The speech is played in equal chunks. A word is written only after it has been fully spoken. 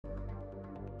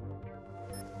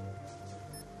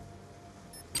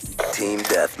Team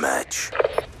deathmatch.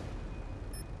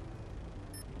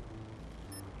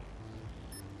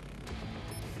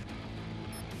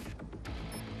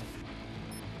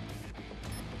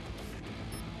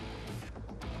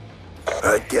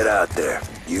 Alright, get out there.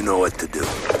 You know what to do.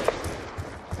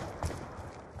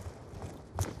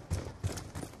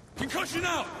 Concussion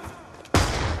out!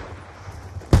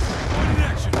 Point in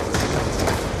action!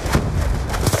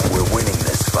 We're winning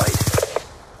this fight.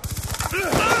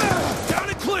 Down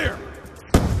and clear!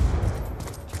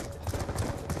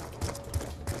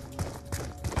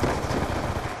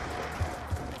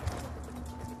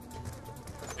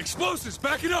 Explosives,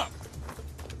 back it up!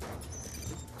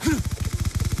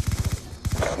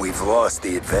 We've lost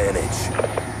the advantage.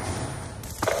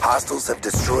 Hostiles have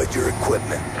destroyed your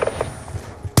equipment.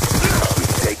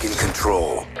 We've taken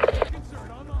control.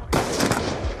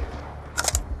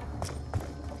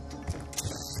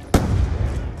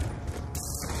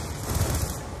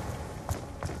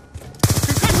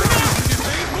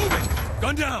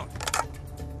 Gun down!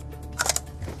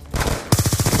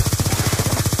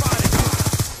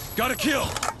 Got a kill!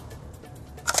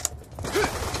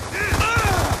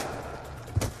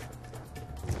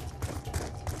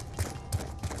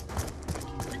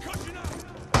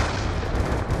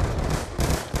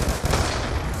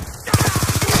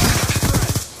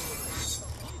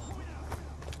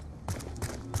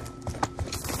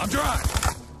 I'm dry!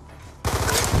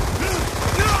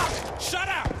 Shut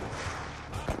out!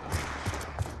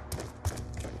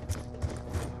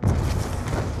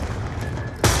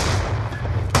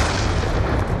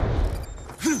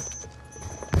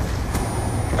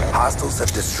 Hostiles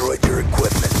have destroyed your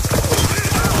equipment.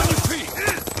 On your feet!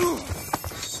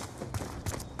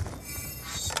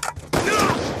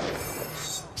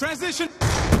 Transition!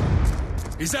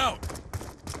 He's out!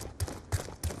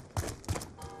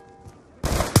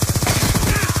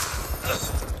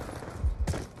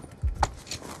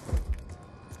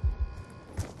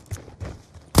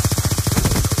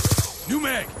 New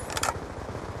mag!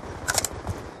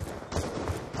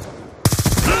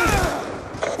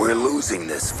 We're losing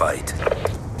this fight.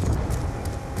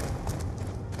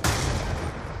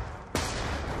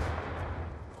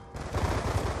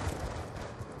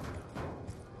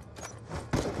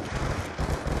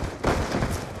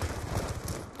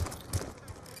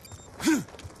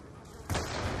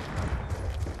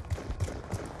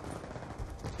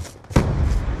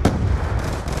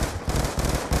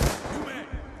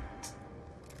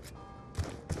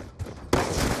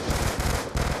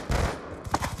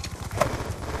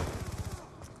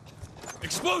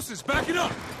 Explosives, back it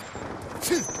up!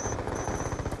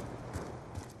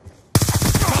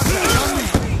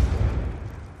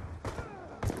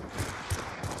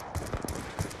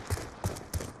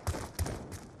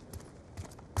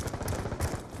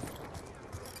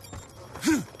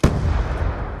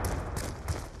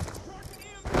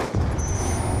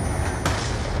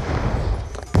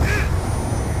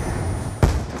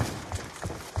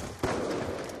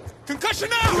 Concussion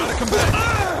now! Gotta come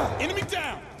back! Enemy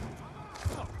down!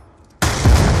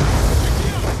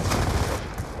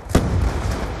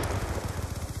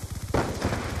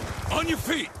 On your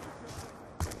feet!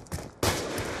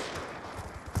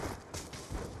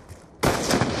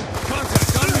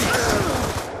 Contact on me!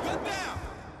 Gun down!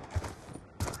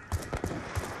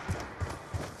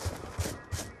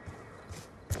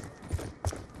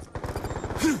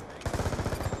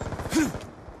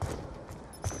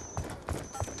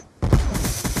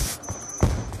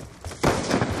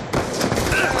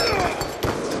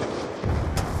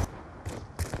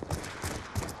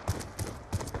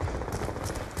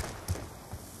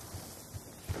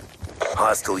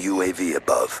 Hostile UAV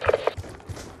above.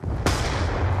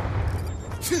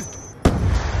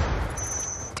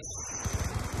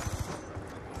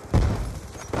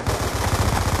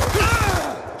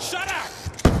 Shut out!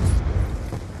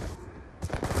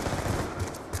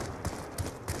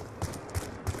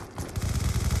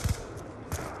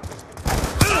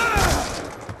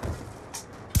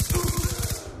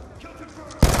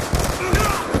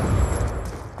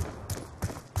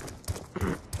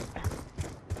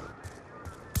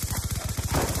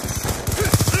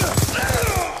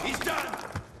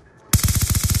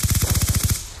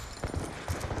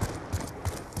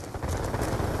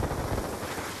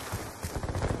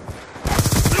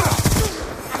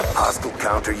 Hostile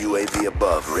counter UAV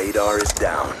above. Radar is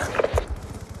down.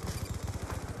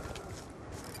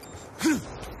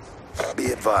 Be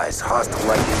advised, hostile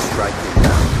lightning strike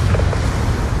inbound.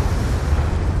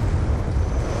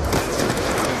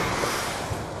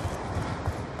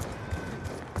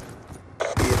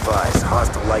 Be advised,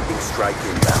 hostile lightning strike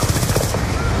inbound.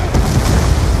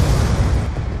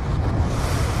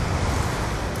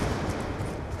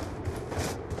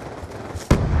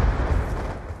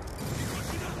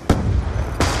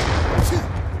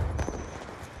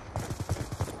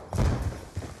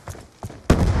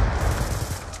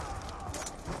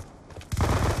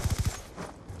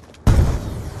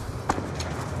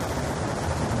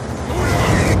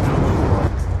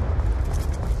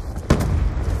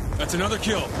 That's another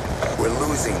kill. We're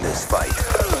losing this fight.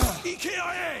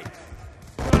 EKIA!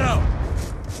 Cut out!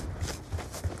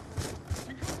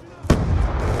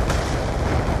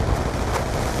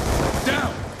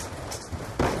 Down!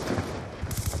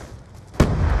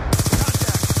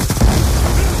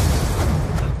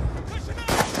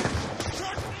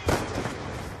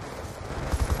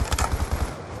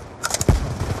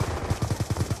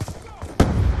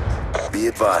 Be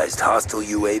advised, hostile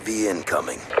UAV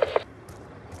incoming.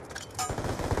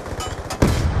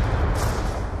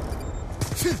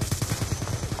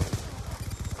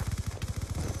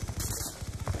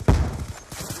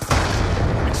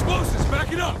 Explosives,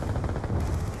 back it up!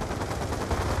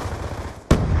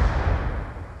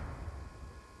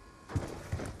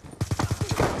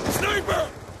 Sniper!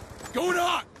 Going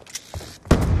on!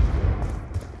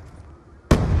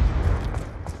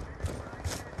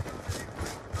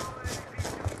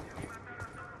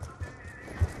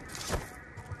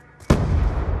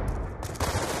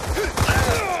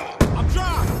 I'm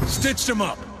dropped! Stitched him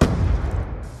up.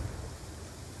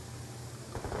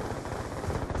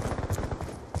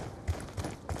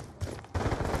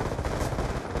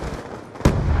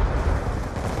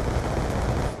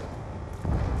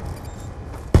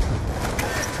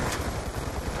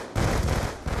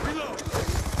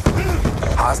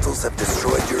 Hostiles have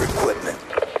destroyed your equipment.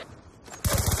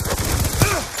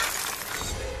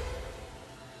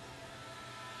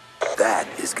 That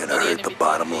is gonna hurt the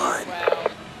bottom line.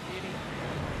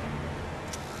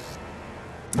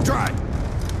 Try!